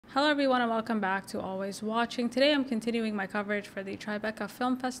Hello everyone and welcome back to Always Watching. Today I'm continuing my coverage for the Tribeca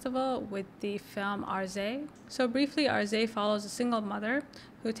Film Festival with the film ARZE. So briefly, ARZE follows a single mother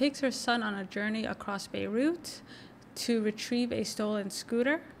who takes her son on a journey across Beirut to retrieve a stolen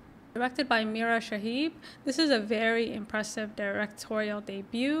scooter. Directed by Mira Shaib, this is a very impressive directorial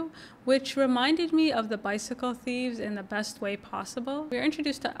debut, which reminded me of The Bicycle Thieves in the best way possible. We are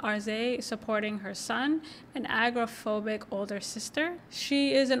introduced to Arzé supporting her son, an agoraphobic older sister.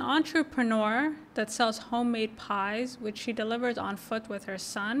 She is an entrepreneur that sells homemade pies, which she delivers on foot with her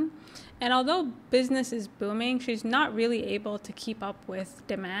son. And although business is booming, she's not really able to keep up with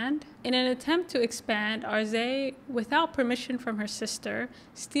demand. In an attempt to expand, Arzé, without permission from her sister,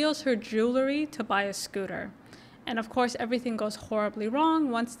 steals her jewelry to buy a scooter. And of course, everything goes horribly wrong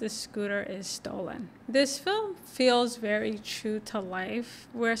once this scooter is stolen. This film feels very true to life.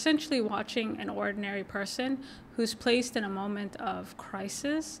 We're essentially watching an ordinary person who's placed in a moment of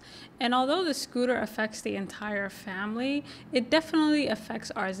crisis. And although the scooter affects the entire family, it definitely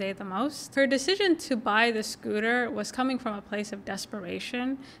affects Arzé the most. Her decision to buy the scooter was coming from a place of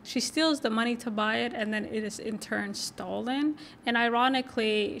desperation. She steals the money to buy it, and then it is in turn stolen. And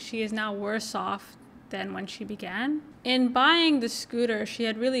ironically, she is now worse off than when she began. In buying the scooter, she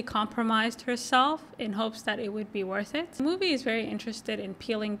had really compromised herself in hopes that it would be worth it. The movie is very interested in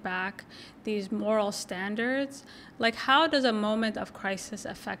peeling back these moral standards, like how does a moment of crisis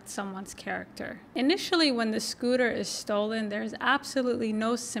affect someone's character? Initially, when the scooter is stolen, there's absolutely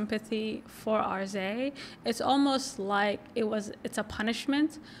no sympathy for Arzé. It's almost like it's a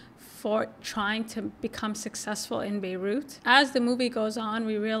punishment for trying to become successful in Beirut. As the movie goes on,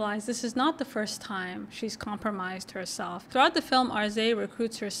 we realize this is not the first time she's compromised herself. Throughout the film, Arzé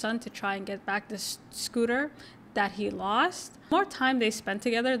recruits her son to try and get back this scooter that he lost. The more time they spend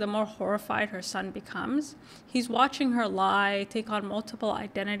together, the more horrified her son becomes. He's watching her lie, take on multiple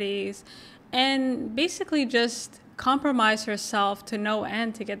identities, and basically just compromise herself to no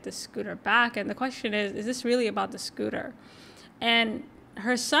end to get the scooter back. And the question is this really about the scooter? And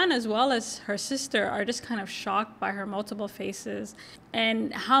her son, as well as her sister, are just kind of shocked by her multiple faces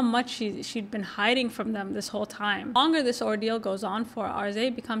and how much she'd been hiding from them this whole time. The longer this ordeal goes on for,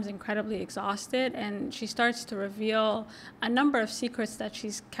 Arzé becomes incredibly exhausted, and she starts to reveal a number of secrets that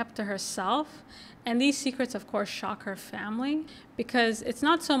she's kept to herself. And these secrets, of course, shock her family, because it's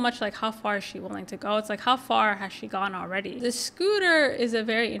not so much like how far is she willing to go, it's like how far has she gone already. The scooter is a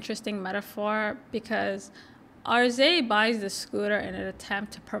very interesting metaphor because Arzé buys the scooter in an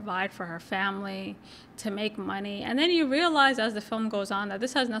attempt to provide for her family, to make money. And then you realize as the film goes on that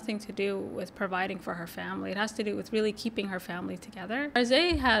this has nothing to do with providing for her family. It has to do with really keeping her family together.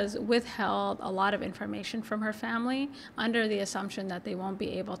 Arzé has withheld a lot of information from her family under the assumption that they won't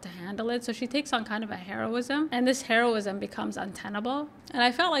be able to handle it. So she takes on kind of a heroism, and this heroism becomes untenable. And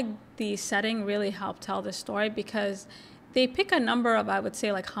I felt like the setting really helped tell the story because they pick a number of, I would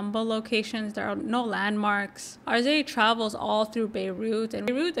say, like humble locations. There are no landmarks. Arzé travels all through Beirut, and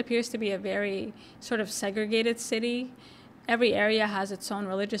Beirut appears to be a very sort of segregated city. Every area has its own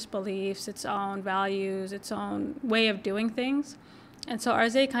religious beliefs, its own values, its own way of doing things. And so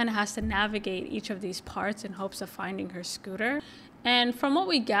Arzé kind of has to navigate each of these parts in hopes of finding her scooter. And from what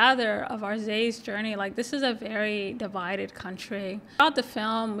we gather of Arzé's journey, like this is a very divided country. Throughout the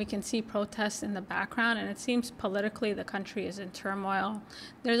film, we can see protests in the background, and it seems politically the country is in turmoil.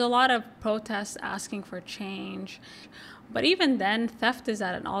 There's a lot of protests asking for change. But even then, theft is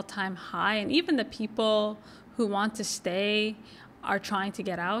at an all-time high, and even the people who want to stay are trying to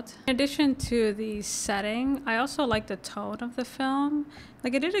get out. In addition to the setting, I also like the tone of the film.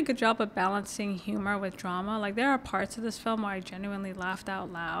 Like, it did a good job of balancing humor with drama. Like, there are parts of this film where I genuinely laughed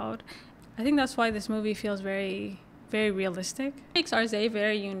out loud. I think that's why this movie feels very, very realistic. What makes Arzé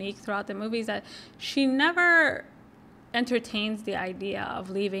very unique throughout the movie is that she never entertains the idea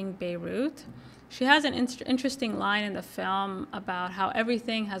of leaving Beirut. She has an interesting line in the film about how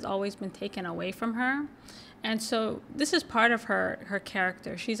everything has always been taken away from her. And so this is part of her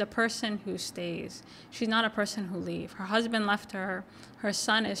character. She's a person who stays. She's not a person who leaves. Her husband left her. Her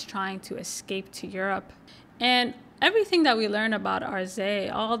son is trying to escape to Europe. And everything that we learn about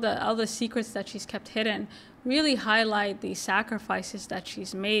Arzé, all the secrets that she's kept hidden, really highlight the sacrifices that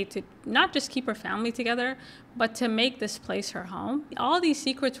she's made to not just keep her family together, but to make this place her home. All these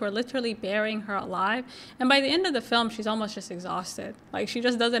secrets were literally burying her alive. And by the end of the film, she's almost just exhausted. Like, she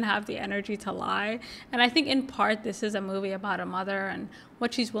just doesn't have the energy to lie. And I think in part, this is a movie about a mother and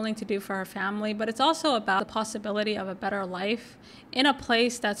what she's willing to do for her family. But it's also about the possibility of a better life in a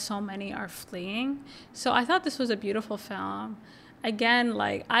place that so many are fleeing. So I thought this was a beautiful film. again,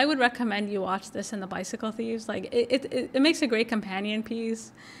 like, I would recommend you watch this and The Bicycle Thieves. Like, it makes a great companion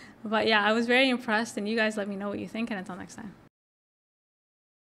piece. But yeah, I was very impressed, and you guys let me know what you think, and until next time.